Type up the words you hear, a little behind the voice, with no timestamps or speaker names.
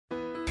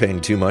Paying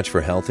too much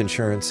for health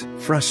insurance?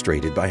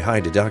 Frustrated by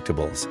high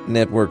deductibles,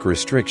 network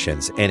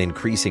restrictions, and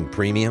increasing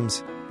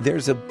premiums?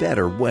 There's a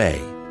better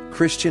way.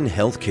 Christian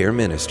Healthcare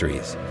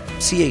Ministries.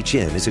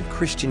 CHM is a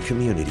Christian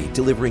community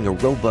delivering a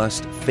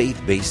robust,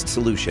 faith-based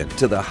solution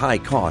to the high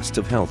costs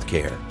of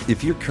healthcare.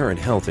 If your current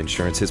health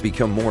insurance has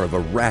become more of a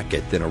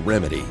racket than a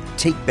remedy,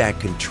 take back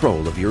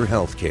control of your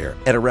healthcare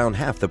at around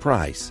half the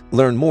price.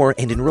 Learn more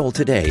and enroll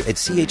today at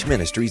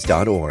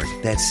chministries.org.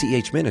 That's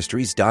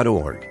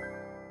chministries.org.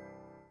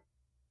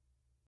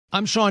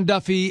 I'm Sean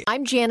Duffy.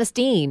 I'm Janice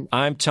Dean.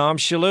 I'm Tom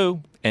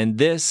Shalhoub, and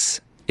this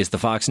is the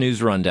Fox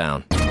News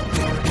Rundown.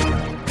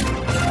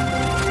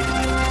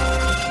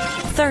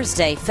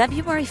 Thursday,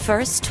 February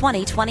 1st,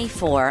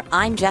 2024.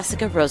 I'm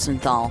Jessica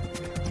Rosenthal.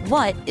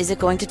 What is it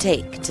going to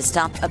take to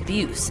stop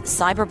abuse,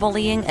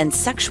 cyberbullying, and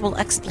sexual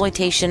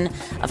exploitation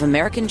of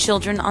American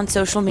children on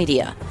social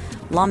media?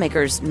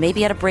 Lawmakers may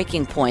be at a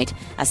breaking point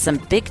as some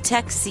big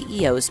tech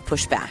CEOs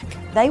push back.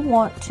 They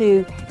want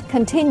to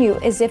continue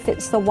as if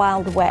it's the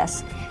Wild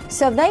West.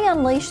 So they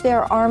unleash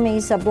their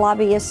armies of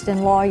lobbyists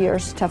and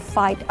lawyers to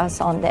fight us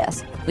on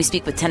this. We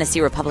speak with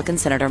Tennessee Republican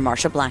Senator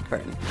Marsha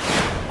Blackburn.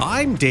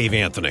 I'm Dave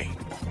Anthony.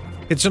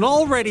 It's an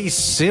already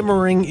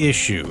simmering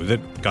issue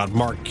that got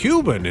Mark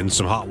Cuban in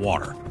some hot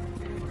water.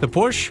 The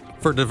push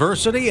for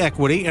diversity,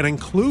 equity, and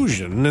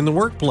inclusion in the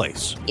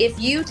workplace. If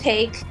you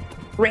take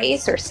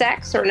race or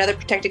sex or another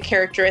protected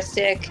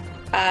characteristic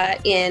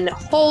in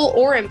whole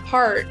or in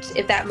part,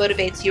 if that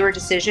motivates your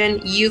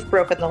decision, you've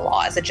broken the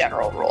law as a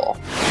general rule.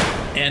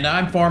 And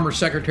I'm former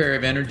Secretary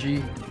of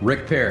Energy,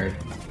 Rick Perry.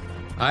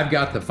 I've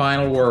got the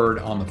final word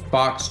on the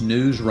Fox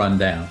News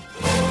Rundown.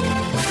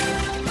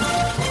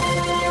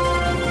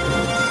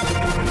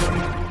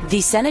 The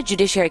Senate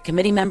Judiciary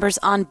Committee members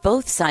on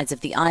both sides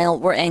of the aisle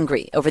were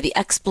angry over the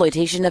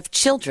exploitation of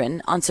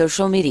children on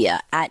social media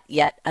at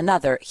yet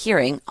another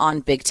hearing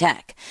on big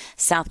tech.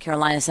 South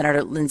Carolina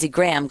Senator Lindsey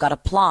Graham got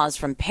applause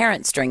from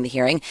parents during the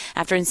hearing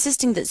after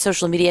insisting that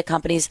social media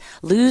companies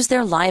lose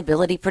their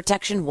liability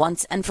protection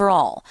once and for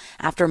all,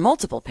 after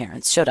multiple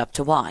parents showed up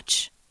to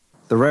watch.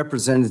 The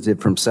representative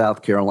from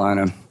South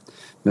Carolina,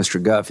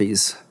 Mr.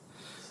 Guffey's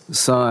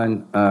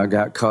son,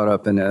 got caught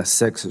up in a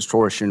sex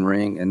extortion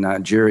ring in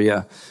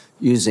Nigeria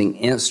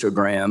using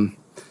Instagram.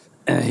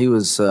 He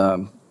was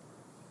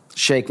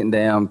shaken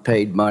down,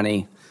 paid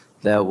money.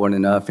 That wasn't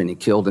enough, and he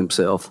killed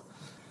himself.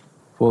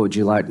 What would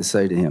you like to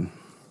say to him?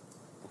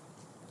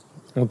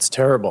 Well, it's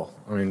terrible.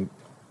 I mean,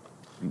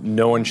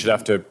 no one should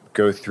have to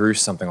go through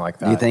something like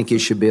that. Do you think he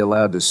should be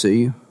allowed to sue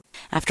you?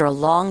 After a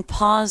long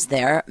pause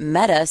there,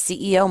 Meta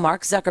CEO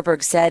Mark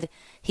Zuckerberg said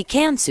he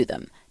can sue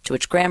them, to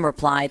which Graham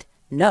replied,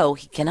 no,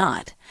 he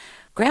cannot.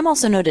 Graham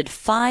also noted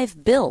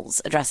 5 bills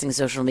addressing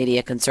social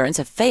media concerns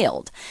have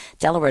failed.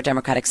 Delaware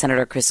Democratic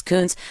Senator Chris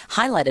Coons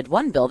highlighted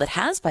one bill that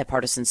has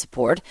bipartisan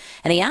support,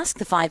 and he asked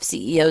the 5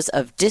 CEOs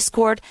of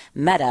Discord,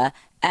 Meta,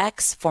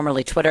 X,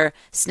 formerly Twitter,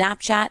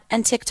 Snapchat,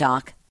 and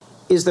TikTok,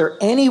 is there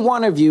any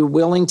one of you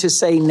willing to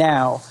say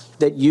now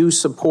that you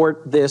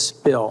support this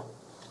bill?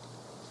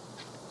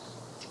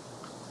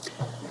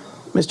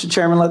 Mr.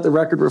 Chairman, let the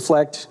record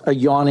reflect a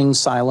yawning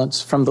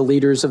silence from the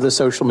leaders of the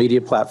social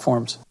media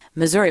platforms.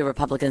 Missouri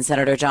Republican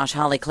Senator Josh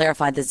Hawley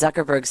clarified that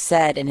Zuckerberg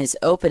said in his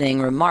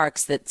opening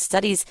remarks that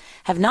studies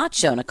have not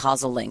shown a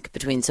causal link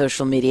between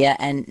social media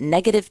and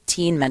negative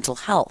teen mental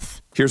health.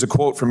 Here's a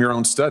quote from your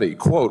own study.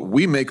 Quote,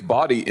 we make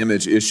body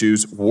image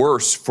issues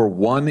worse for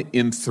 1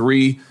 in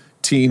 3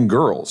 teen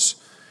girls.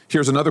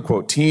 Here's another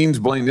quote. Teens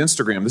blamed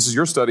Instagram, this is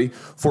your study,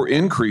 for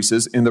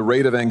increases in the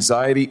rate of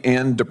anxiety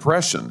and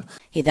depression.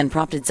 He then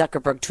prompted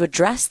Zuckerberg to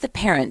address the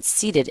parents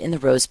seated in the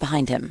rows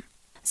behind him.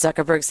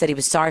 Zuckerberg said he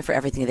was sorry for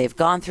everything they've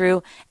gone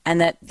through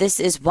and that this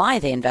is why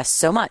they invest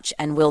so much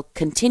and will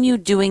continue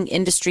doing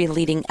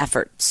industry-leading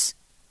efforts.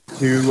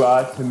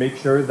 To make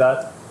sure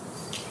that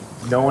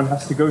no one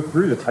has to go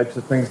through the types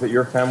of things that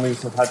your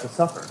families have had to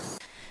suffer.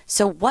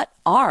 So what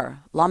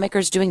are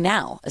lawmakers doing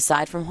now,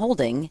 aside from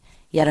holding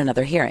yet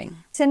another hearing?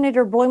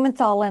 Senator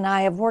Blumenthal and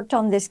I have worked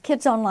on this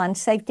Kids Online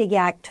Safety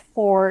Act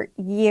for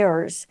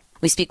years.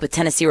 We speak with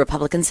Tennessee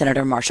Republican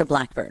Senator Marsha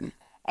Blackburn.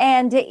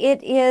 And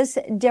it is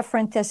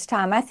different this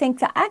time. I think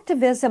the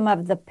activism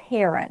of the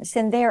parents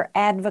and their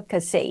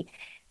advocacy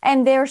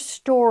and their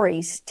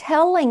stories,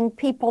 telling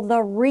people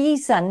the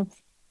reason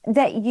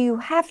that you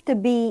have to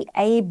be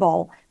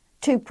able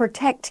to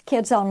protect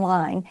kids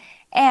online,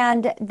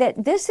 and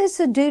that this is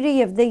the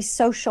duty of these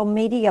social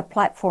media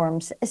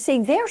platforms.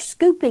 See, they're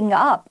scooping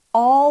up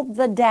all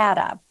the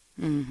data,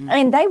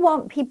 and they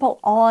want people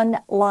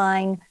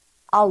online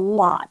a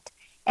lot.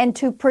 And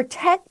to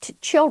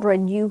protect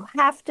children, you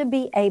have to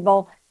be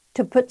able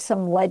to put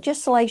some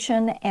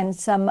legislation and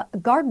some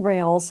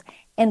guardrails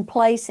in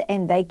place,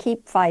 and they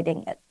keep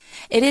fighting it.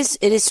 It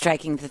is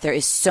striking that there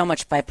is so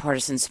much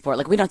bipartisan support.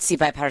 Like, we don't see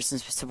bipartisan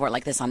support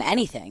like this on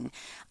anything,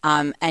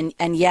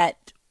 and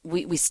yet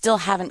we still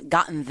haven't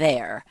gotten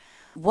there.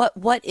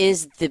 What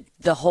is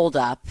the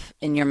holdup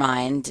in your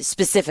mind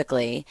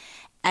specifically?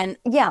 And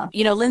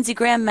Lindsey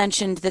Graham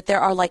mentioned that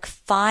there are like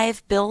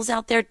 5 bills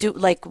out there.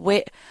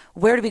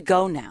 Where do we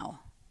go now?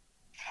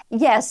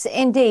 Yes,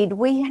 indeed.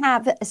 We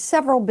have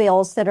several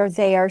bills that are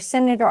there.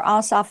 Senator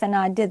Ossoff and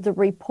I did the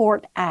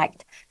REPORT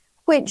Act,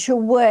 which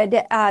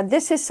would,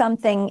 this is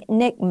something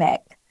NCMEC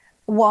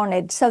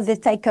wanted so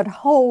that they could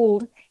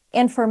hold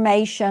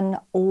information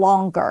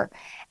longer.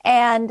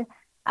 And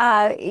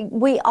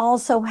we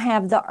also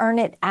have the Earn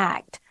It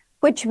Act,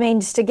 which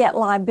means to get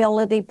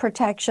liability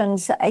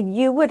protections,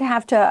 you would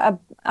have to,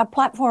 a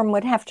platform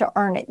would have to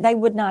earn it. They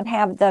would not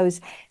have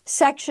those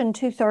Section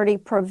 230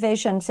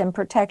 provisions and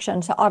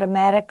protections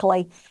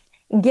automatically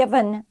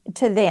given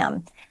to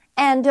them.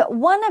 And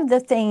one of the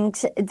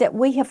things that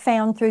we have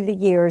found through the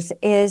years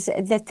is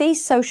that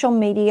these social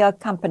media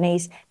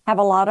companies have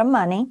a lot of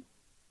money.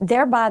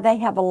 Thereby, they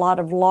have a lot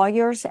of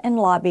lawyers and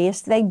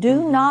lobbyists. They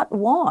do not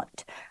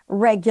want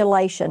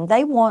regulation.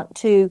 They want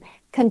to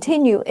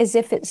continue as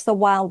if it's the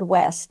Wild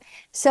West.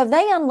 So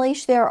they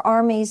unleash their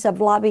armies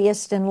of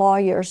lobbyists and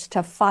lawyers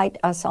to fight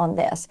us on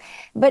this.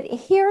 But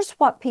here's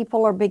what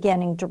people are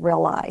beginning to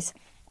realize.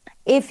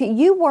 If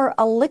you were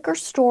a liquor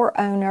store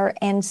owner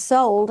and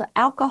sold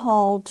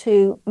alcohol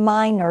to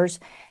minors,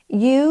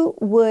 you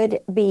would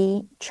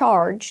be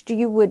charged.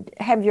 You would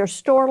have your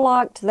store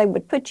locked. They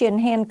would put you in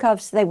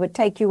handcuffs. They would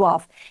take you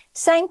off.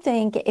 Same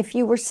thing if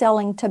you were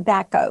selling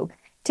tobacco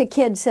to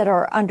kids that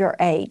are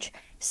underage.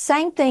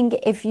 Same thing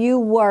if you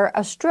were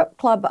a strip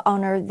club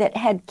owner that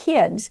had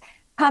kids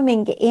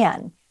coming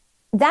in.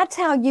 That's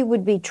how you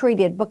would be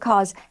treated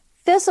because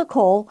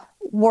physical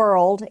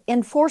world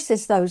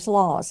enforces those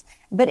laws.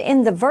 But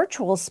in the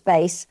virtual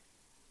space,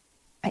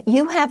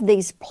 you have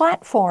these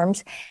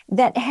platforms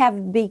that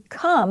have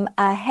become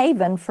a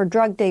haven for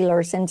drug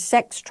dealers and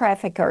sex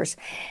traffickers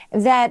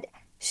that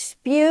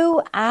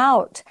spew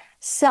out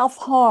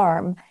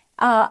self-harm,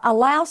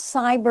 allow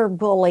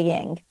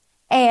cyberbullying,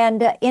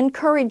 and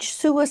encourage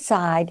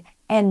suicide,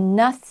 and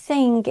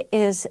nothing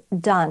is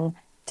done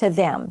to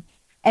them.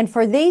 And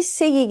for these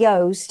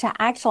CEOs to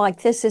act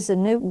like this is a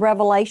new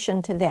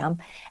revelation to them,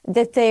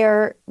 that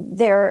their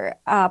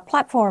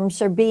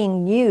platforms are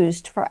being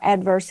used for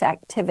adverse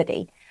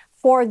activity,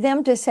 for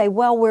them to say,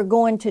 well, we're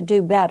going to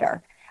do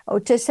better, or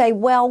to say,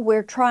 well,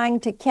 we're trying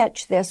to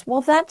catch this.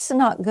 Well, that's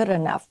not good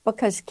enough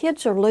because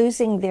kids are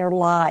losing their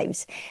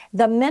lives.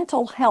 The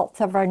mental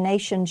health of our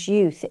nation's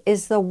youth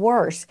is the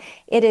worst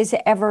it has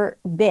ever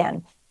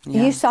been.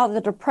 Yeah. You saw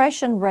the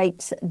depression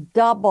rates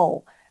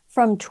double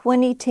from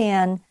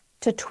 2010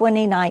 to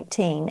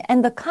 2019.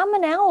 And the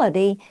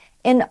commonality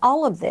in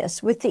all of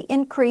this, with the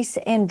increase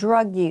in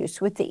drug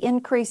use, with the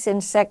increase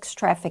in sex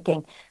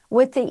trafficking,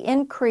 with the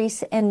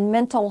increase in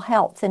mental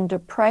health and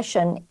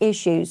depression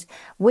issues,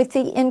 with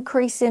the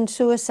increase in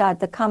suicide,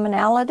 the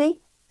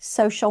commonality,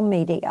 social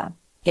media.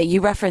 Yeah,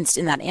 you referenced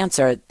in that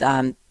answer,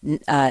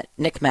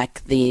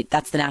 NCMEC,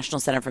 that's the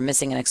National Center for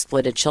Missing and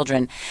Exploited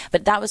Children.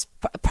 But that was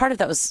part of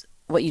that was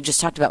what you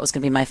just talked about was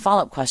going to be my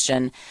follow-up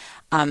question,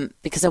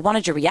 because I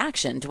wanted your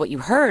reaction to what you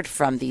heard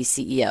from these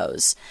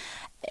CEOs.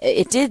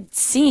 It did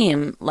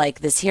seem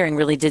like this hearing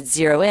really did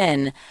zero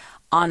in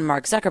on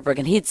Mark Zuckerberg,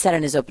 and he had said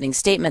in his opening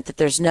statement that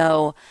there's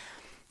no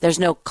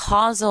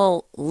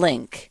causal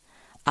link,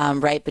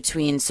 right,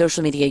 between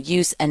social media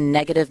use and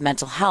negative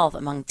mental health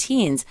among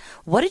teens.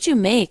 What did you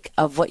make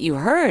of what you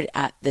heard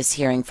at this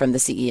hearing from the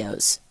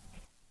CEOs?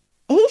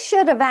 He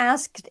should have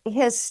asked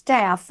his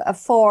staff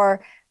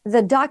for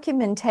the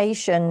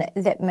documentation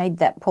that made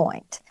that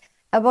point,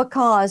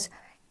 because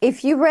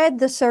if you read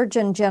the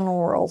Surgeon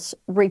General's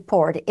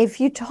report, if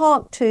you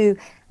talk to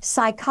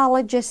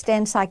psychologists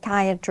and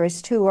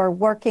psychiatrists who are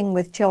working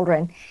with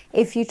children,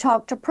 if you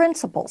talk to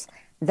principals,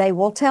 they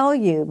will tell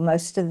you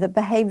most of the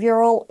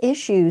behavioral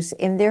issues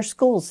in their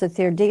schools that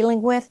they're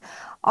dealing with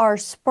are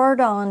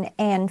spurred on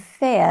and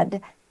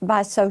fed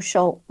by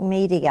social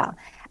media.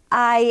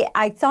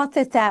 I thought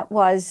that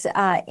was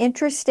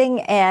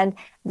interesting, and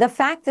the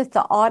fact that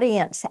the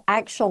audience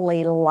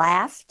actually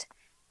laughed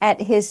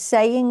at his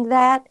saying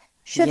that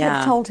should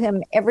have told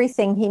him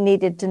everything he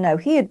needed to know.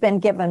 He had been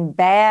given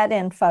bad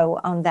info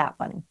on that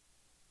one.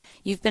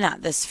 You've been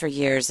at this for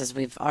years, as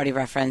we've already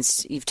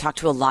referenced. You've talked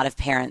to a lot of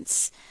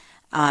parents,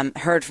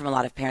 heard from a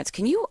lot of parents.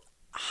 Can you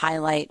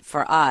highlight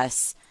for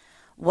us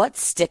what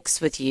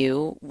sticks with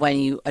you when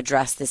you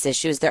address this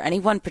issue? Is there any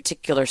one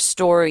particular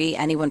story,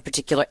 any one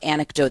particular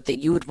anecdote that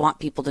you would want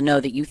people to know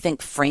that you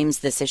think frames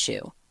this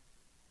issue?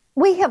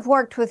 We have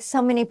worked with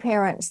so many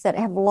parents that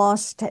have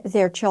lost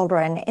their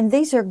children, and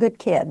these are good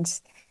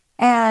kids.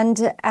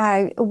 And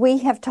we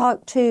have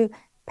talked to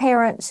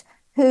parents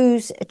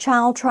whose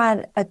child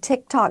tried a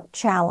TikTok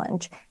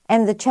challenge,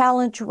 and the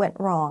challenge went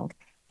wrong,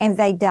 and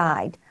they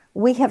died.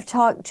 We have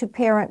talked to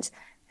parents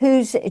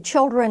whose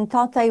children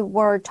thought they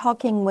were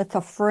talking with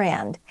a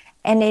friend,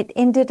 and it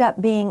ended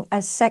up being a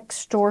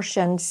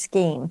sextortion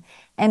scheme,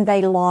 and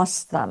they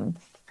lost them.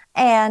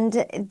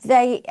 And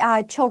they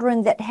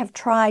children that have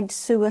tried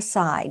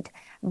suicide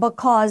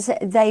because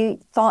they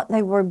thought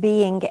they were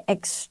being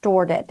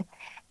extorted.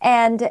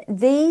 And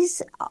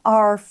these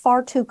are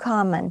far too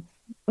common.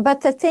 But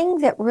the thing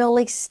that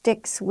really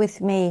sticks with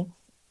me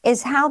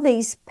is how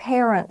these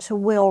parents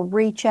will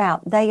reach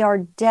out. They are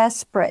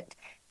desperate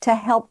to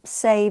help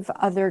save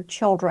other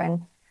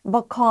children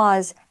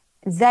because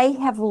they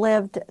have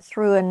lived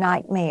through a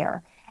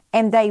nightmare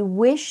and they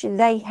wish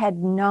they had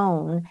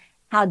known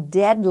how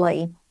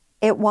deadly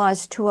it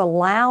was to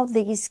allow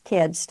these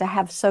kids to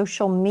have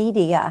social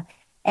media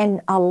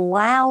and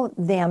allow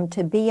them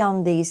to be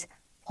on these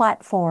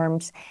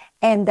platforms,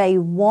 and they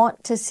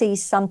want to see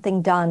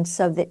something done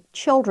so that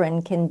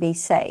children can be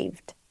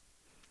saved.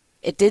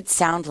 It did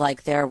sound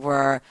like there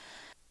were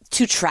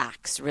two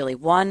tracks, really.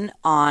 One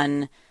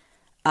on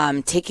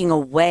taking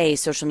away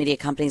social media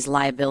companies'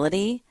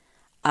 liability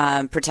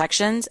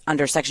protections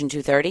under Section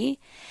 230,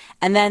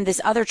 and then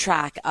this other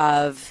track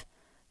of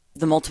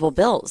the multiple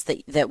bills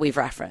that we've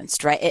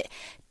referenced, right?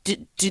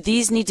 Do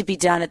these need to be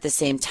done at the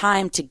same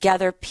time,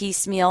 together,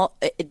 piecemeal?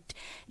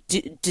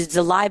 Do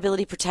the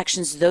liability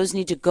protections, those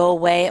need to go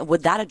away?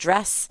 Would that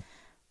address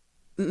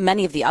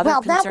many of the other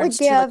concerns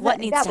too? Like what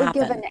needs to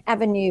happen? Give an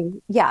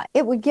avenue. Yeah,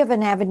 it would give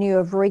an avenue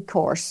of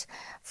recourse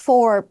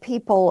for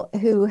people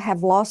who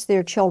have lost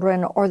their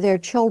children or their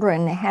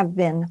children have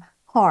been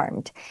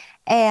harmed.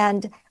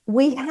 And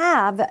we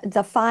have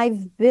the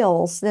 5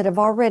 bills that have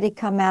already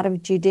come out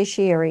of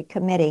Judiciary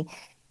Committee.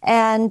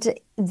 And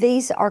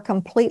these are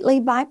completely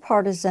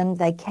bipartisan.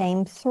 They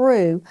came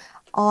through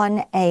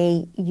on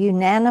a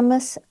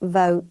unanimous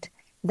vote.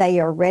 They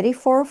are ready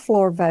for a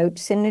floor vote.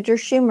 Senator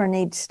Schumer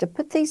needs to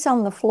put these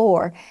on the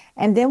floor,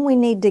 and then we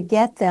need to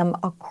get them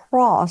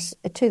across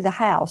to the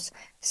House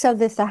so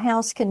that the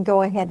House can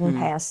go ahead and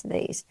pass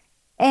these.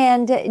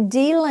 And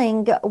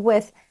dealing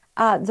with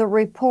the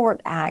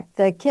REPORT Act,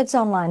 the Kids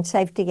Online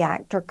Safety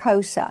Act, or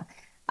KOSA,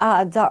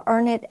 the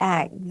EARN IT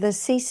Act, the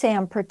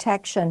CSAM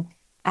Protection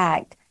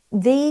Act,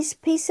 these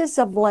pieces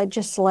of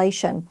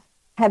legislation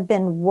have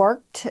been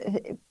worked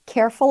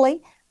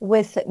carefully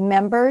with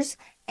members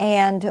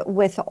and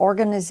with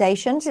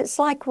organizations. It's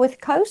like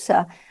with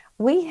KOSA,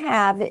 we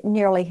have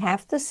nearly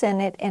half the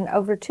Senate and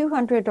over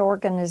 200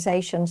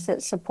 organizations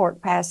that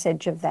support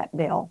passage of that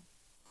bill.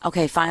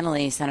 Okay,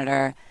 finally,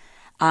 Senator,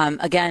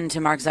 again, to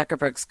Mark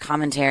Zuckerberg's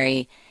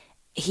commentary,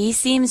 he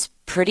seems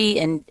pretty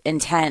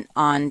intent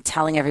on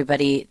telling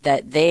everybody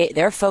that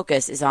their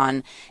focus is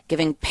on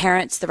giving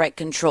parents the right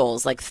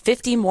controls. Like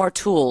 50 more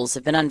tools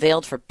have been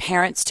unveiled for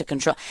parents to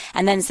control.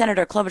 And then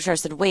Senator Klobuchar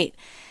said, wait,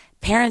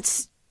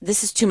 parents,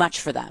 this is too much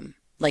for them.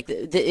 Like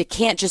it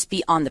can't just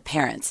be on the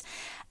parents.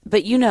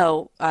 But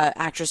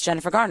actress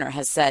Jennifer Garner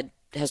has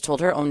told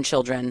her own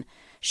children,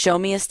 show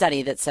me a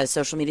study that says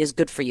social media is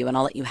good for you and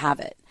I'll let you have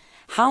it.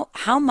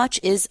 How much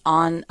is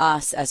on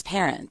us as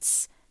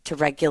parents to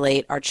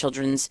regulate our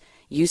children's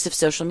use of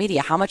social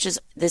media? How much is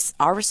this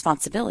our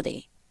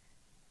responsibility?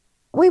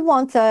 We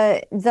want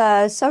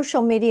the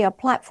social media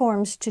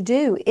platforms to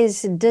do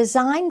is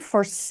design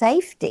for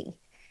safety.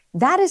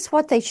 That is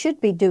what they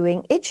should be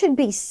doing. It should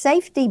be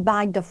safety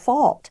by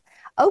default.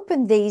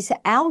 Open these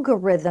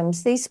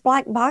algorithms, these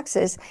black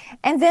boxes,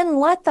 and then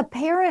let the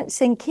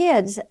parents and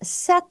kids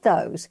set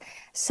those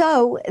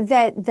so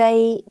that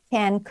they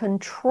can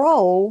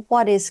control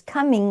what is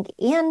coming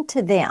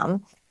into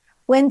them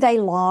when they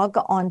log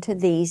onto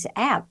these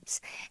apps.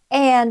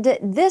 And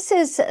this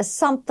is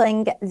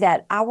something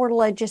that our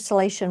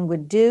legislation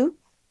would do.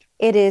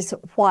 It is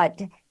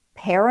what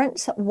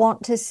parents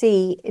want to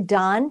see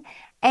done.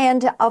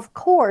 And of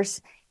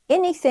course,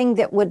 anything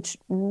that would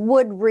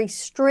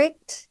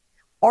restrict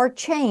or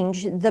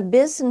change the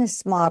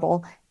business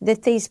model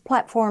that these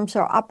platforms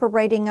are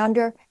operating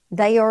under,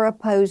 they are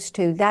opposed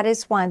to. That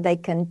is why they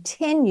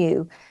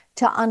continue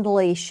to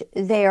unleash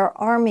their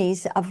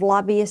armies of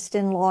lobbyists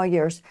and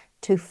lawyers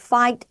to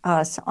fight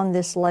us on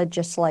this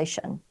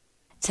legislation.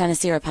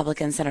 Tennessee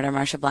Republican Senator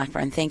Marsha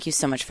Blackburn, thank you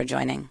so much for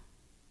joining.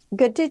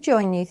 Good to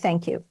join you.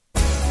 Thank you.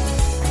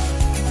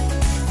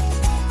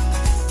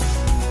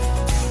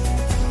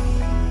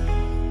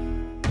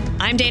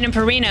 I'm Dana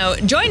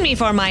Perino. Join me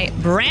for my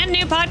brand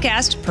new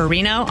podcast,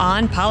 Perino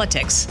on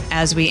Politics.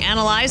 As we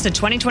analyze the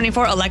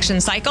 2024 election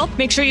cycle,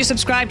 make sure you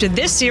subscribe to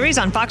this series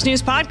on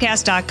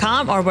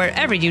FoxNewsPodcast.com or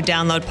wherever you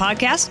download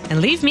podcasts,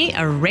 and leave me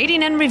a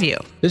rating and review.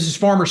 This is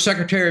former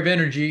Secretary of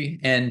Energy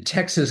and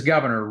Texas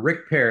Governor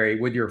Rick Perry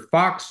with your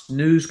Fox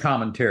News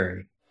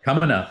commentary.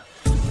 Coming up.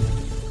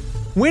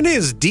 When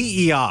is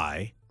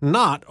DEI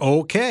not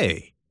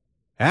okay?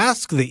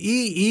 Ask the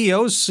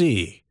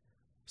EEOC.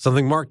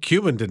 Something Mark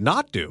Cuban did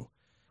not do.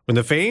 When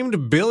the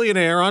famed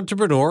billionaire,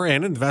 entrepreneur,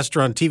 and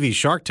investor on TV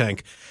Shark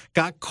Tank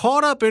got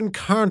caught up in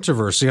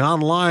controversy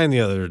online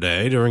the other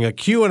day during a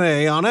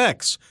Q&A on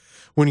X,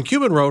 when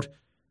Cuban wrote,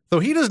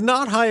 though he does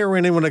not hire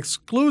anyone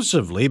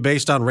exclusively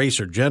based on race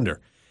or gender,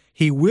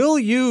 he will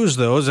use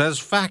those as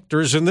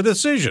factors in the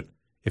decision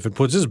if it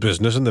puts his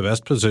business in the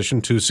best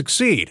position to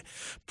succeed,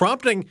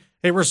 prompting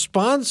a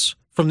response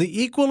from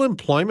the Equal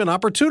Employment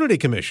Opportunity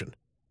Commission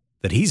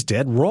that he's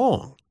dead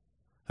wrong.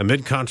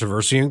 Amid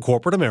controversy in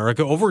corporate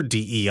America over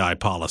DEI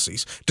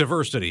policies,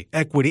 diversity,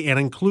 equity, and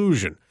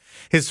inclusion,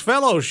 his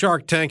fellow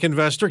Shark Tank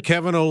investor,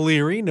 Kevin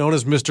O'Leary, known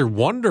as Mr.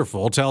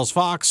 Wonderful, tells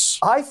Fox,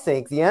 I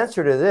think the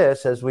answer to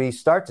this, as we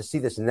start to see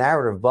this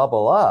narrative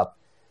bubble up,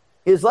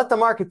 is let the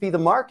market be the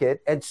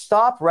market and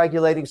stop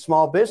regulating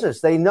small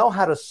business. They know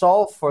how to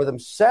solve for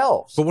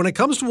themselves. But when it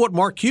comes to what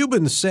Mark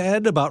Cuban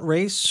said about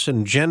race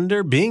and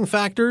gender being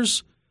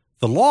factors,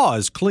 the law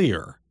is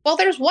clear. Well,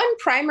 there's one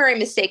primary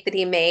mistake that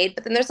he made,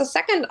 but then there's a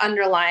second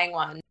underlying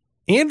one.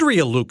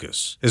 Andrea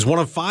Lucas is one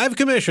of 5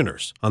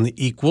 commissioners on the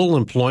Equal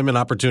Employment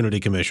Opportunity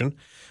Commission,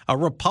 a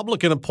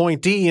Republican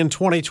appointee in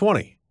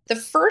 2020. The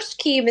first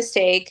key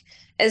mistake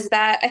is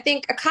that I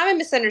think a common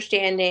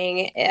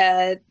misunderstanding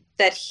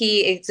that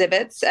he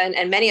exhibits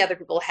and many other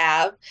people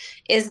have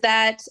is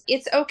that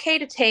it's okay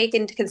to take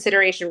into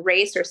consideration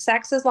race or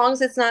sex as long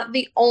as it's not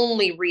the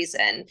only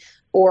reason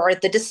or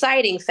the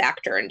deciding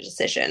factor in a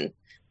decision.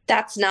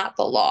 That's not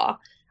the law.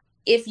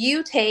 If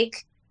you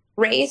take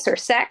race or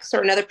sex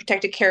or another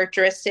protected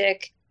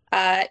characteristic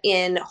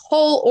in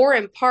whole or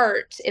in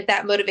part, if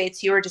that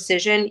motivates your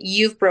decision,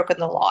 you've broken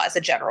the law as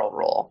a general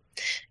rule.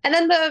 And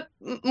then the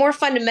more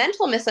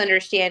fundamental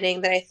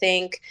misunderstanding that I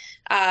think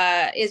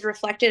is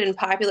reflected in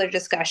popular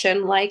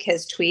discussion, like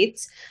his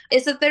tweets,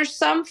 is that there's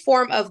some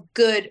form of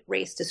good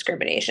race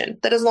discrimination,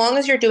 that as long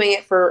as you're doing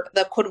it for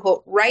the quote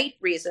unquote right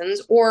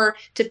reasons or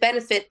to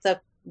benefit the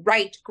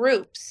right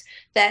groups,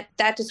 that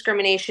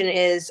discrimination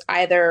is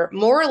either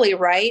morally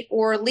right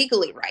or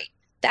legally right.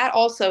 That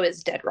also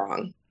is dead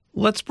wrong.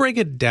 Let's break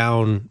it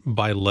down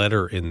by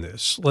letter in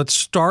this. Let's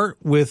start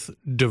with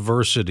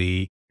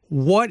diversity.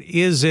 What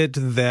is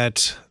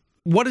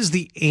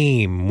the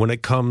aim when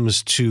it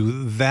comes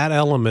to that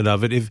element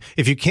of it?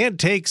 If you can't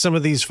take some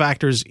of these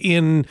factors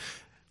in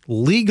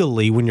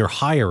legally when you're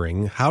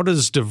hiring, how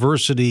does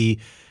diversity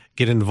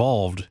get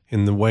involved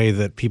in the way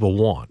that people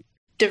want?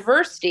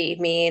 Diversity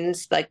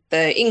means like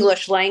the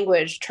English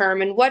language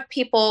term, and what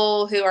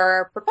people who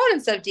are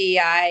proponents of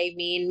DEI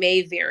mean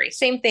may vary.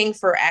 Same thing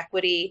for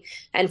equity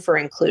and for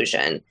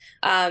inclusion.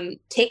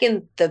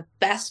 Taken the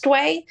best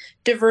way,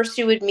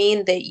 diversity would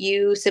mean that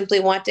you simply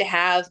want to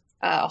have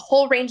a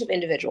whole range of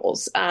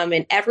individuals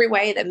in every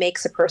way that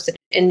makes a person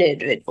an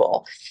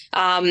individual.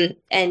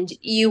 And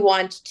you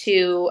want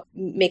to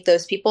make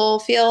those people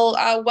feel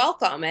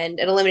welcome and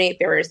eliminate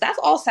barriers. That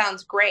all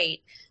sounds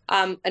great.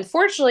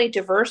 Unfortunately,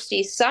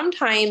 diversity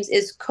sometimes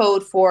is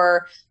code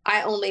for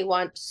I only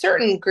want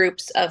certain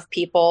groups of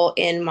people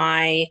in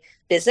my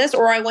business,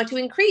 or I want to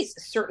increase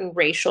certain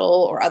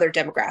racial or other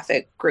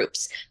demographic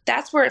groups.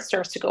 That's where it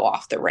starts to go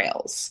off the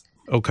rails.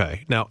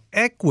 Okay. Now,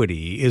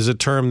 equity is a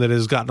term that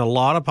has gotten a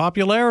lot of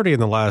popularity in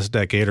the last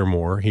decade or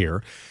more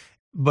here,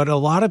 but a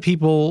lot of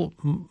people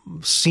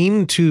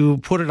seem to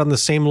put it on the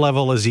same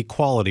level as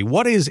equality.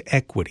 What is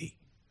equity?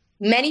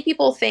 Many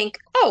people think,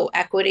 oh,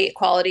 equity,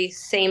 equality,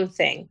 same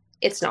thing.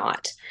 It's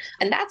not.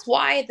 And that's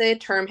why the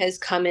term has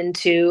come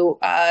into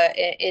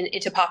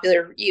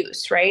popular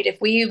use, right?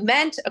 If we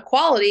meant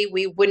equality,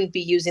 we wouldn't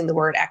be using the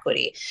word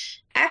equity.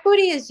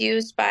 Equity is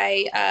used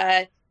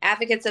by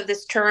advocates of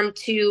this term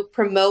to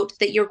promote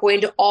that you're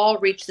going to all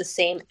reach the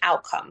same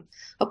outcome.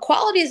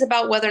 Equality is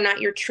about whether or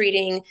not you're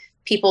treating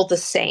people the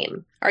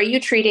same. Are you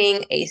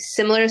treating a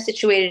similar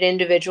situated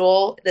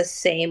individual the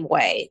same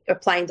way,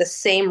 applying the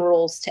same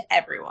rules to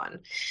everyone?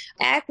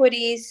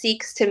 Equity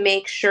seeks to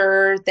make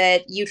sure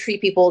that you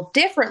treat people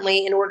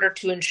differently in order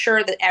to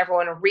ensure that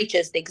everyone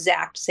reaches the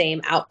exact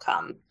same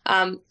outcome.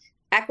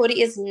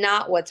 Equity is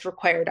not what's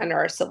required under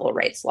our civil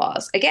rights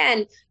laws.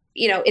 Again,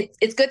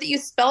 it's good that you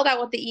spelled out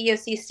what the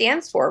EEOC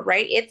stands for,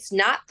 right? It's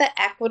not the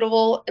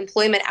Equitable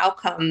Employment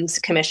Outcomes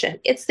Commission.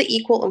 It's the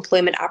Equal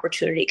Employment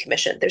Opportunity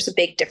Commission. There's a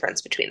big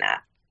difference between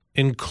that.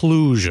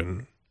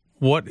 Inclusion.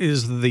 What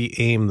is the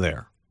aim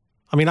there?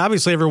 I mean,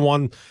 obviously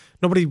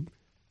nobody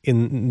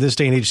in this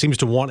day and age seems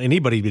to want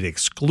anybody to be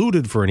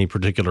excluded for any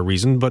particular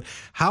reason, but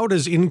how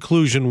does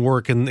inclusion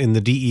work in the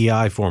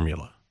DEI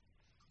formula?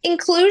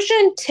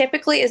 Inclusion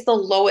typically is the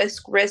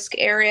lowest risk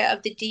area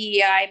of the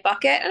DEI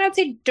bucket. And I'd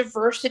say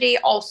diversity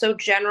also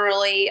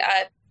generally,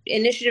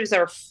 initiatives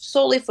are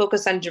solely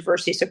focused on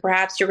diversity. So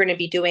perhaps you're going to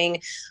be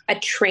doing a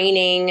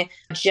training,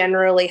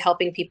 generally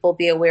helping people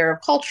be aware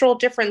of cultural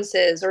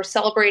differences or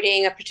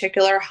celebrating a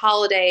particular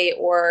holiday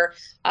or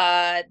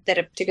that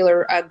a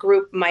particular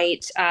group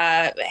might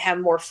have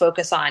more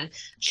focus on.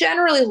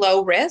 Generally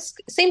low risk.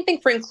 Same thing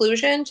for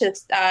inclusion.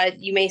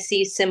 You may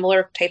see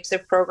similar types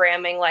of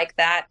programming like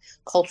that,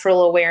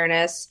 cultural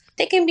awareness.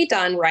 They can be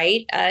done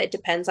right. It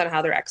depends on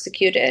how they're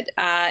executed.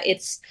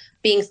 It's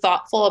being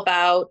thoughtful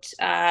about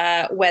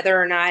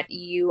whether or not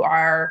you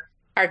are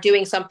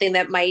doing something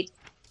that might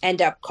end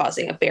up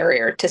causing a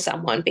barrier to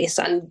someone based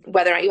on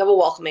whether or not you have a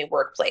welcoming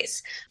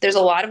workplace. There's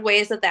a lot of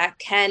ways that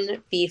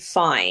can be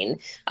fine.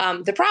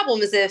 The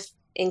problem is if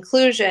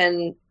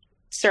inclusion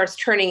starts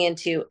turning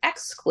into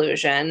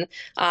exclusion,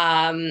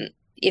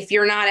 if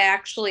you're not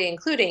actually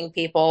including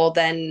people,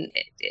 then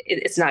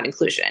it's not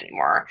inclusion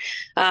anymore.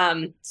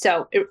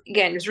 So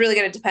again, it's really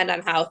going to depend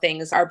on how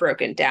things are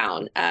broken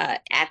down.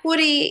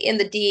 Equity in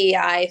the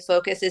DEI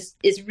focus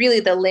is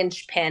really the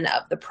linchpin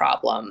of the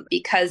problem,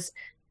 because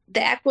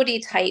the equity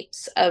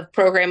types of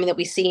programming that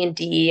we see in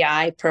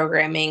DEI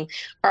programming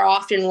are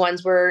often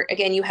ones where,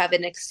 again, you have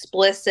an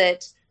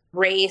explicit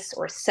race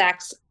or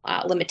sex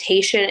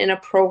limitation in a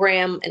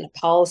program, in a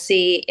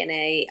policy, in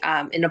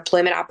an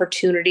employment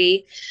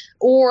opportunity,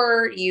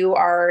 or you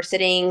are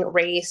setting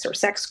race or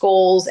sex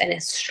goals and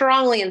is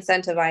strongly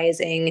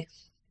incentivizing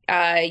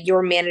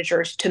your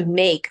managers to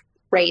make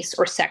race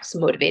or sex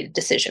motivated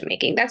decision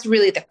making. That's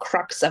really the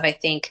crux of, I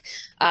think,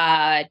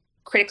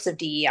 critics of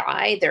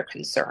DEI, their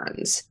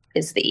concerns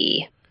is the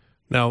E.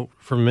 Now,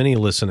 for many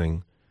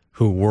listening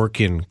who work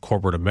in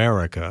corporate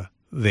America,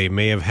 they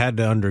may have had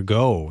to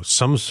undergo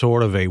some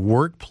sort of a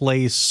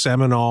workplace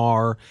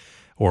seminar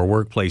or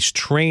workplace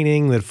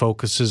training that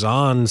focuses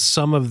on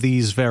some of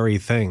these very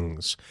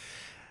things.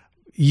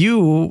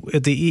 You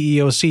at the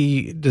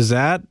EEOC, does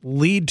that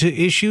lead to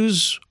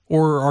issues,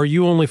 or are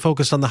you only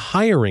focused on the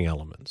hiring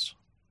elements?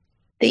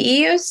 The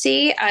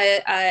EEOC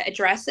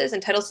addresses,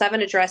 and Title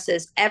VII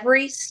addresses,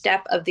 every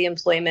step of the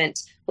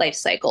employment life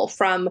cycle,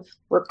 from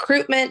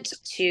recruitment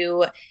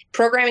to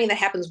programming that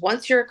happens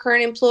once you're a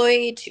current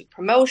employee, to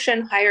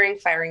promotion, hiring,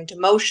 firing,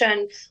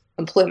 demotion,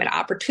 employment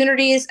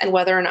opportunities, and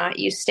whether or not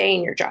you stay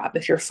in your job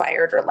if you're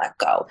fired or let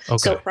go. Okay.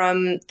 So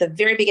from the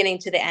very beginning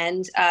to the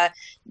end,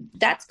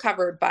 that's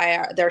covered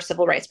by their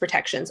civil rights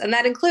protections. And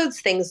that includes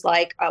things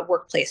like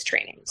workplace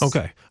trainings.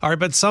 Okay. All right.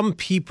 But some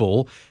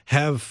people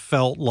have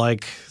felt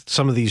like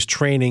some of these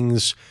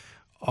trainings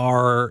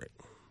are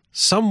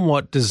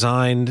somewhat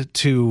designed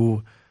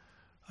to,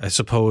 I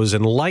suppose,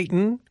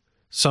 enlighten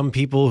some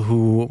people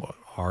who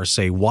are,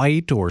 say,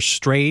 white or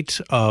straight,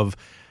 of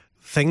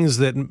things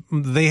that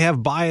they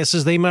have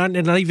biases they might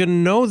not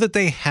even know that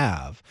they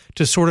have,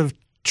 to sort of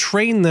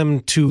train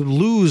them to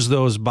lose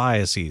those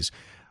biases.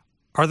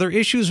 Are there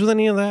issues with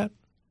any of that?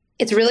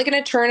 It's really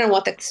going to turn on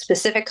what the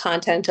specific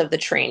content of the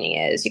training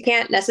is. You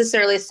can't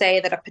necessarily say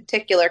that a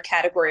particular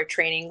category of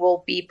training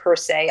will be per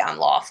se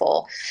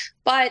unlawful.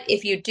 But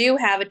if you do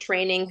have a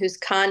training whose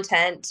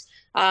content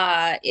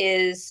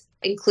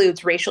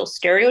includes racial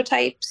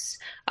stereotypes,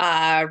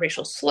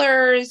 racial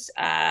slurs,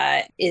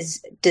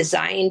 is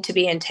designed to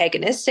be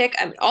antagonistic,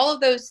 I mean, all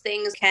of those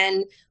things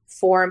can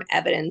form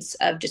evidence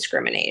of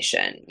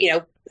discrimination. You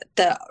know,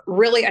 the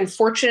really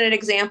unfortunate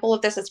example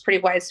of this that's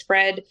pretty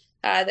widespread,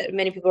 that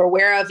many people are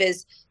aware of,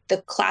 is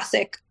the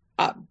classic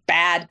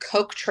bad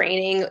Coke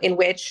training, in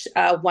which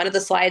one of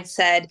the slides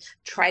said,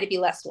 "Try to be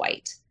less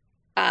white."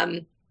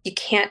 You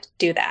can't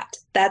do that.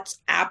 That's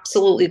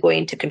absolutely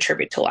going to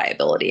contribute to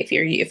liability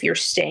if you're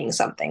saying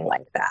something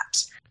like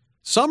that.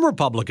 Some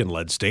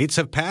Republican-led states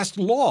have passed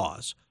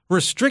laws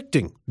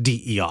restricting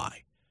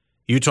DEI.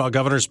 Utah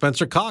Governor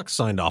Spencer Cox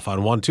signed off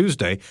on one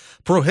Tuesday,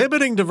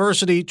 prohibiting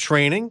diversity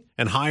training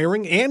and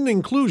hiring and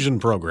inclusion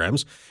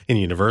programs in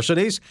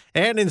universities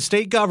and in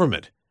state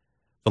government.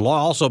 The law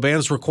also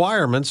bans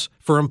requirements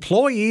for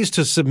employees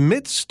to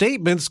submit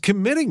statements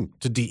committing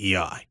to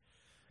DEI.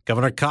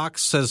 Governor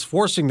Cox says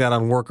forcing that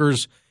on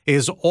workers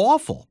is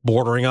awful,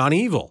 bordering on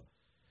evil.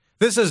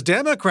 This as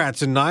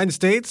Democrats in 9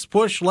 states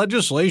push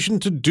legislation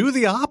to do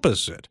the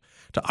opposite,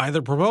 to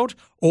either promote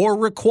or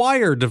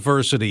require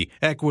diversity,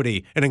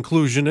 equity, and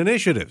inclusion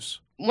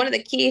initiatives. One of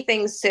the key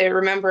things to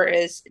remember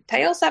is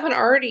Title VII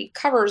already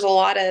covers a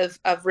lot of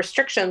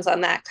restrictions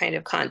on that kind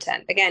of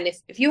content. Again,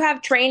 if you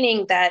have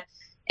training that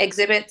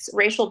exhibits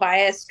racial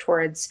bias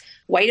towards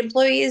white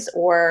employees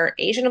or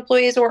Asian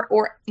employees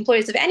or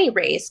employees of any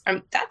race,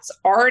 that's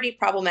already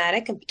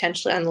problematic and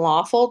potentially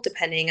unlawful,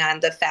 depending on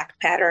the fact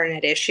pattern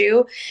at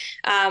issue,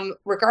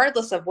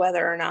 regardless of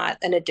whether or not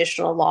an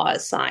additional law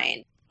is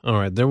signed. All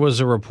right. There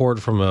was a report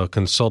from a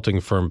consulting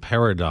firm,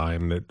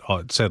 Paradigm,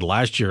 that said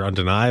last year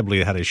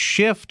undeniably it had a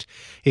shift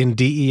in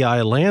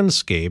DEI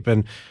landscape.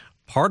 And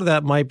part of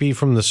that might be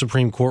from the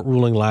Supreme Court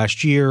ruling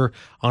last year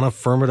on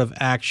affirmative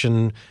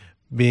action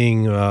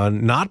being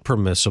not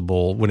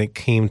permissible when it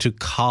came to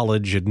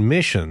college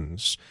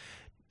admissions.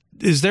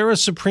 Is there a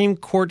Supreme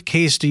Court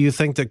case, do you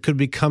think, that could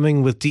be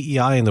coming with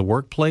DEI in the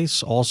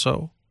workplace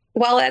also?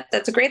 Well,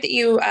 that's great that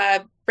you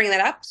bring that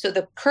up. So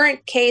the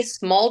current case,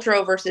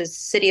 Muldrow versus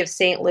City of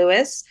St.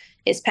 Louis,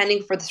 is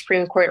pending for the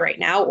Supreme Court right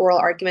now. Oral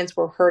arguments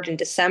were heard in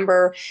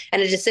December,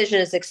 and a decision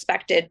is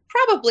expected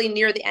probably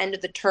near the end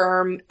of the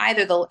term,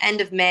 either the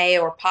end of May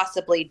or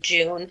possibly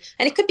June.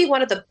 And it could be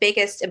one of the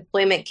biggest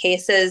employment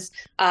cases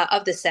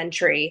of the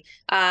century.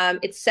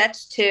 It's set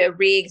to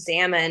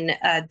re-examine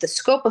the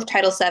scope of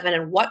Title VII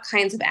and what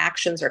kinds of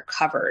actions are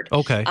covered.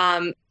 Okay.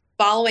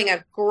 Following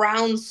a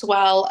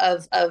groundswell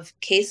of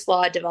case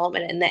law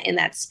development in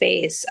that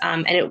space,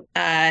 and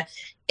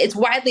it's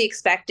widely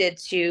expected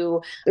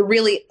to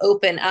really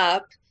open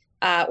up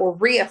or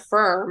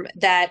reaffirm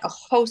that a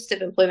host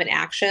of employment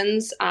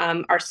actions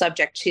are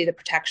subject to the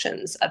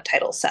protections of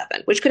Title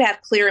VII, which could have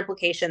clear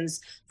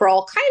implications for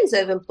all kinds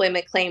of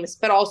employment claims,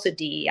 but also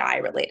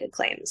DEI-related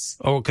claims.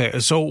 Okay,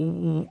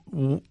 so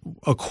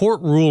a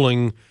court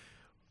ruling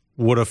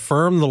would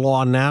affirm the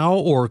law now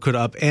or could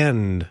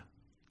upend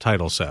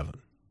Title VII?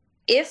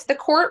 If the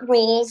court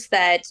rules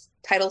that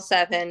Title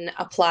VII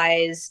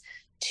applies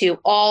to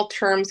all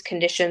terms,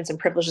 conditions, and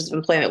privileges of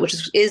employment, which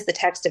is the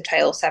text of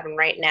Title VII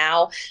right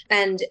now.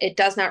 And it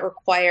does not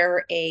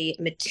require a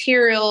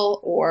material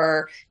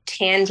or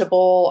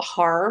tangible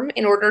harm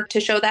in order to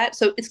show that.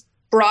 So it's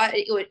broad.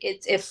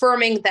 It's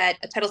affirming that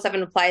Title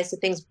VII applies to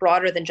things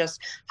broader than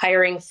just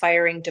hiring,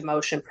 firing,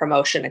 demotion,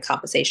 promotion, and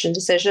compensation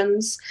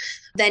decisions.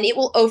 Then it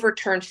will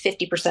overturn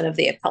 50% of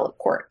the appellate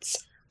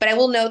courts. But I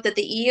will note that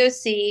the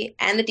EEOC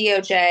and the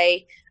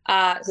DOJ,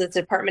 so the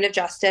Department of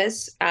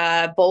Justice,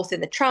 both in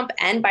the Trump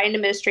and Biden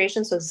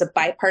administration, so it's a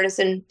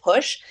bipartisan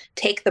push,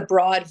 take the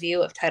broad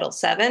view of Title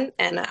VII.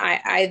 And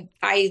I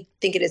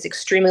think it is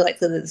extremely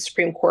likely that the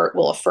Supreme Court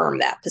will affirm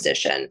that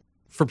position.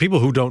 For people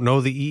who don't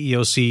know the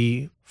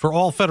EEOC, for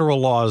all federal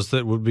laws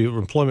that would be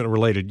employment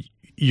related,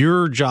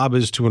 your job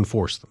is to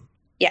enforce them.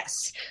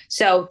 Yes.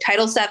 So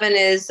Title VII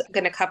is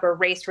going to cover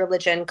race,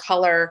 religion,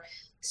 color,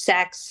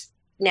 sex,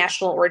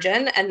 national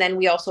origin. And then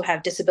we also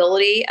have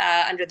disability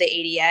under the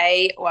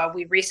ADA.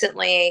 We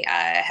recently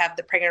have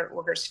the Pregnant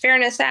Workers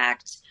Fairness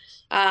Act.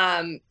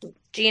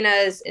 GINA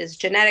is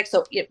genetic.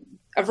 So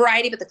a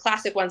variety, but the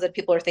classic ones that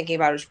people are thinking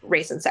about is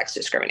race and sex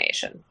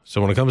discrimination.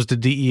 So when it comes to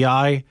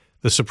DEI,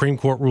 the Supreme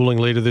Court ruling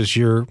later this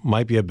year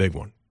might be a big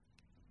one.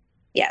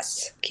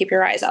 Yes. Keep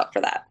your eyes out for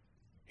that.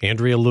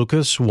 Andrea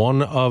Lucas,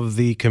 one of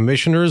the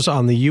commissioners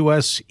on the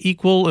U.S.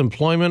 Equal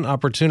Employment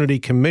Opportunity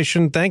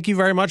Commission. Thank you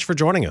very much for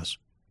joining us.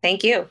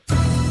 Thank you.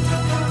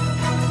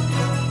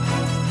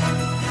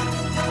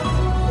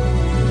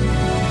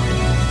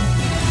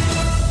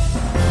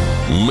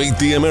 Meet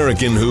the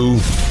American who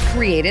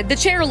created the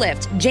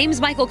chairlift.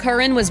 James Michael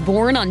Curran was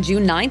born on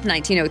June 9,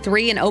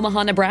 1903 in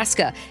Omaha,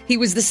 Nebraska. He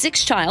was the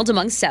sixth child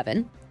among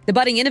seven. The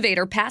budding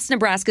innovator passed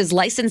Nebraska's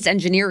licensed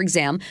engineer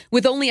exam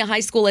with only a high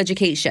school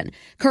education.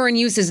 Curran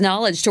used his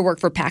knowledge to work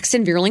for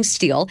Paxton Veerling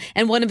Steel,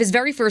 and one of his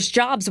very first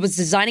jobs was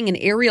designing an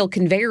aerial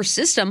conveyor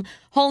system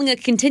hauling a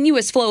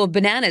continuous flow of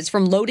bananas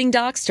from loading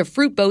docks to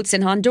fruit boats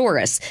in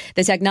Honduras.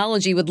 The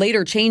technology would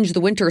later change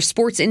the winter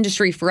sports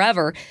industry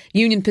forever.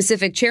 Union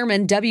Pacific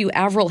Chairman W.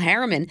 Averill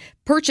Harriman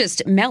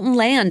purchased mountain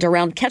land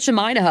around Ketchum,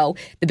 Idaho.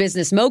 The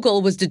business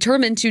mogul was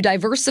determined to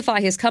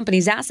diversify his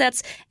company's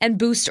assets and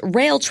boost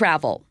rail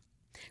travel.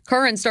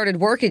 Curran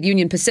started work at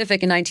Union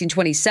Pacific in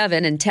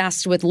 1927 and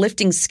tasked with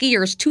lifting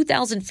skiers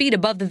 2,000 feet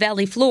above the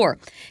valley floor.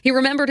 He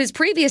remembered his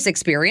previous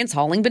experience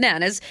hauling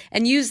bananas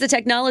and used the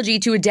technology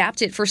to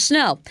adapt it for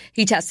snow.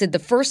 He tested the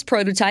first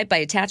prototype by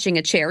attaching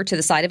a chair to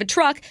the side of a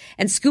truck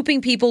and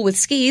scooping people with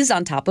skis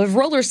on top of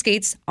roller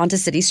skates onto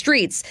city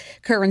streets.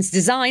 Curran's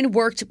design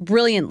worked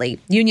brilliantly.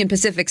 Union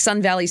Pacific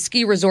Sun Valley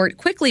Ski Resort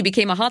quickly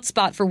became a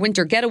hotspot for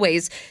winter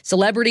getaways.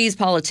 Celebrities,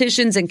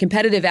 politicians, and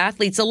competitive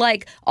athletes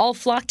alike all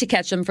flocked to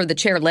Ketchum for the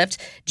chairlift.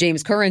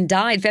 James Curran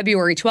died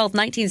February 12,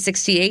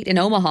 1968 in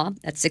Omaha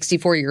at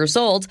 64 years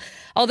old.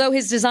 Although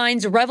his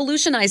designs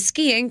revolutionized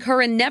skiing,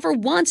 Curran never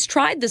once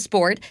tried the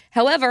sport.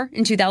 However,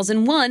 in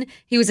 2001,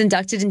 he was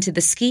inducted into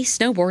the Ski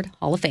Snowboard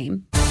Hall of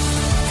Fame.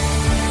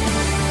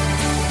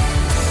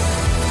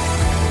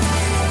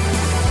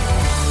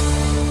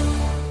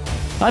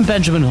 I'm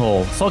Benjamin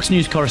Hall, Fox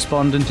News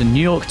correspondent and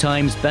New York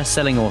Times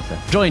best-selling author.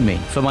 Join me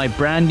for my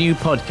brand new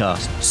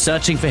podcast,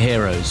 Searching for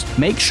Heroes.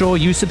 Make sure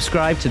you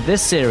subscribe to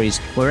this series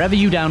wherever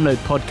you download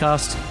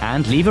podcasts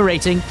and leave a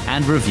rating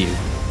and review.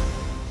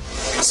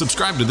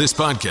 Subscribe to this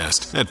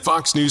podcast at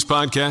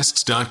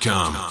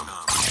foxnewspodcasts.com.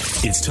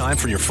 It's time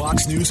for your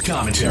Fox News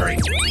commentary.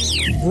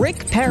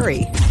 Rick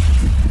Perry.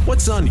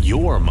 What's on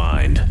your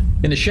mind?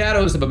 In the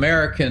shadows of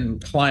American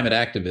climate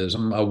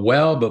activism, a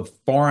web of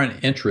foreign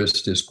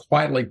interest is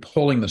quietly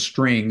pulling the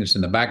strings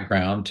in the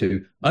background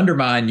to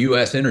undermine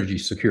U.S. energy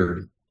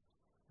security.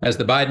 As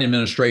the Biden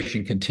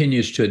administration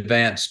continues to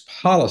advance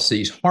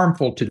policies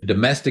harmful to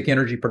domestic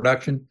energy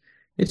production,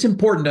 it's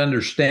important to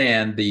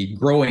understand the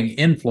growing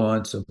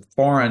influence of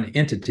foreign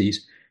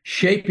entities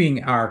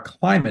shaping our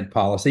climate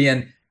policy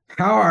and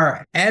how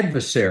our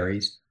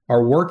adversaries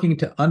are working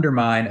to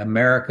undermine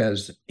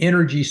America's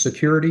energy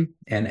security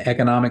and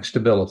economic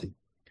stability.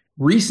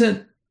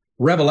 Recent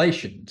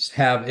revelations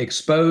have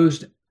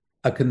exposed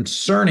a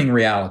concerning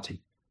reality.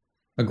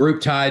 A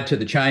group tied to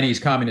the Chinese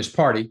Communist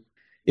Party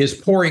is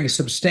pouring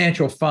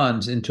substantial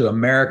funds into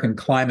American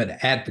climate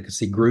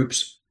advocacy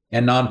groups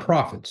and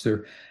nonprofits.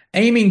 They're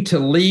aiming to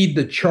lead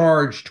the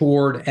charge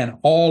toward an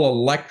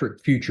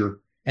all-electric future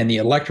and the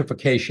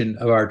electrification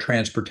of our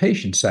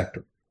transportation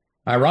sector.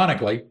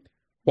 Ironically,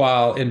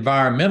 while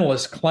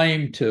environmentalists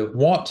claim to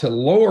want to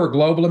lower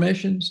global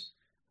emissions,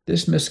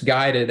 this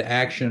misguided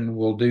action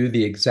will do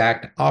the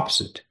exact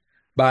opposite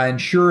by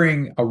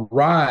ensuring a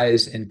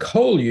rise in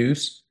coal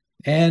use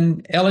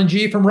and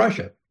LNG from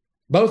Russia,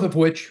 both of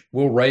which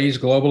will raise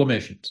global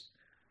emissions.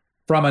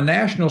 From a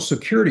national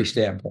security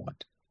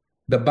standpoint,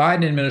 the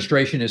Biden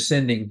administration is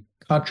sending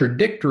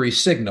contradictory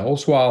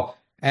signals while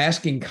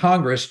asking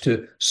Congress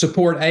to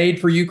support aid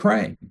for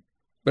Ukraine,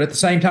 but at the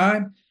same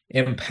time,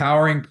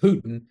 empowering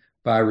Putin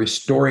by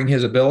restoring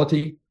his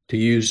ability to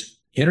use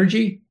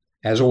energy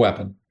as a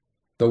weapon.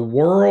 The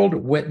world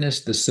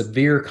witnessed the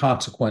severe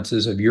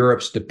consequences of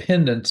Europe's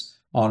dependence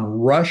on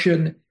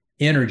Russian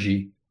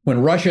energy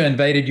when Russia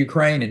invaded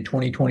Ukraine in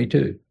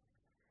 2022.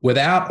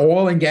 Without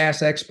oil and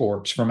gas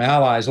exports from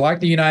allies like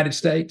the United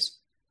States,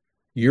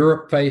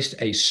 Europe faced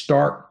a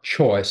stark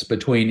choice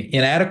between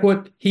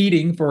inadequate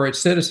heating for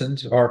its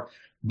citizens or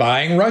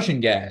buying Russian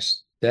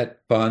gas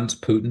that funds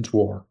Putin's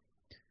war.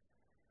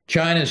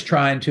 China is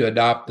trying to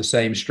adopt the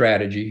same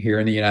strategy here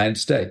in the United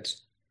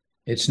States.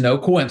 It's no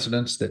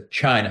coincidence that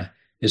China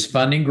is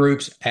funding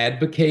groups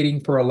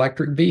advocating for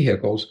electric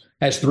vehicles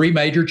as 3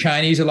 major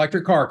Chinese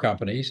electric car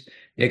companies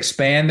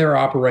expand their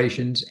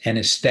operations and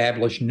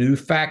establish new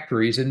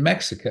factories in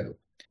Mexico.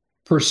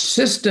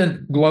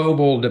 Persistent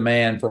global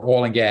demand for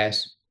oil and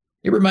gas,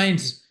 it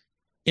remains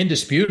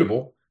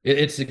indisputable.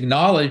 It's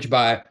acknowledged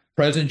by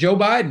President Joe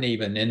Biden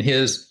even in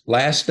his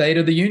last State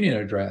of the Union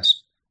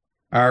address.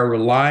 Our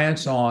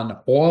reliance on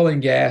oil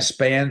and gas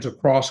spans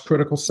across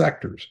critical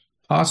sectors: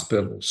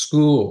 hospitals,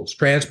 schools,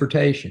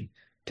 transportation,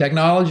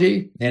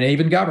 technology, and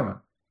even government.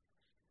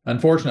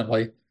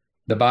 Unfortunately,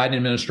 the Biden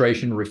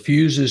administration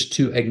refuses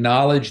to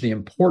acknowledge the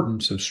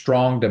importance of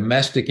strong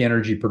domestic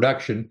energy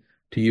production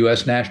to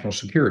U.S. national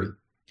security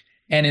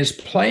and is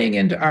playing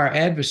into our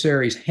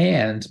adversaries'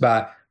 hands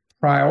by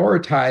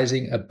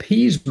prioritizing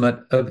appeasement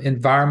of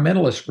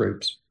environmentalist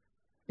groups,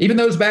 even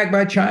those backed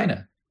by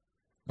China,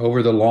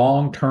 over the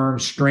long-term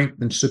strength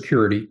and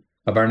security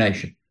of our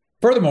nation.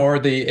 Furthermore,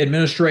 the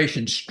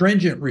administration's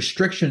stringent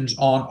restrictions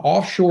on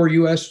offshore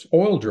U.S.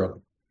 oil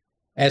drilling,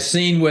 as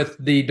seen with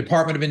the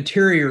Department of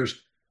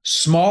Interior's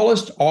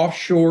smallest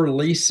offshore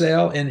lease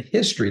sale in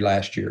history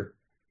last year,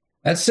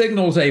 that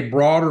signals a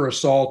broader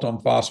assault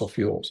on fossil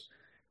fuels.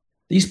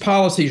 These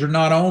policies are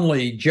not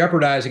only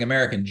jeopardizing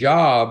American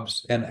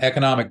jobs and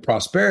economic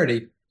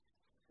prosperity,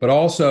 but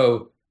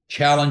also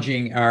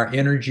challenging our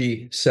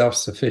energy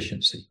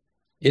self-sufficiency.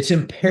 It's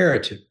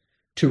imperative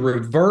to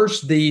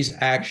reverse these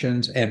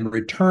actions and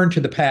return to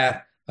the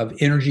path of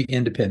energy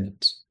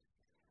independence.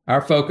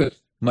 Our focus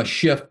must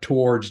shift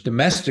towards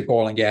domestic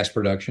oil and gas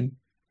production,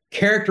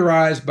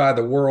 characterized by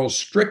the world's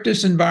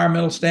strictest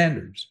environmental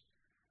standards,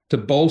 to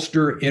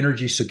bolster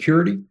energy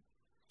security,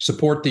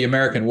 support the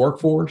American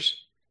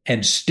workforce,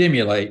 and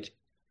stimulate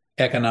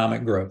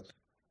economic growth.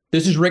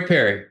 This is Rick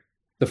Perry,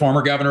 the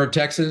former governor of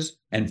Texas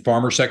and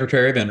former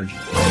Secretary of Energy.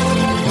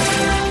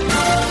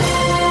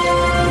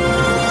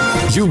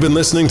 You've been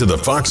listening to the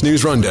Fox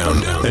News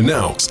Rundown. And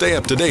now, stay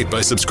up to date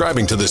by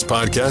subscribing to this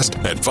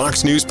podcast at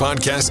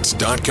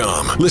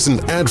foxnewspodcasts.com. Listen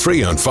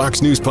ad-free on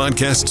Fox News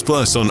Podcasts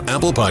Plus on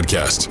Apple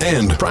Podcasts.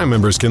 And Prime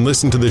members can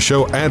listen to the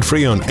show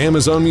ad-free on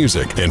Amazon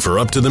Music. And for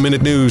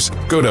up-to-the-minute news,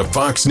 go to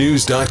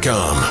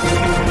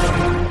foxnews.com.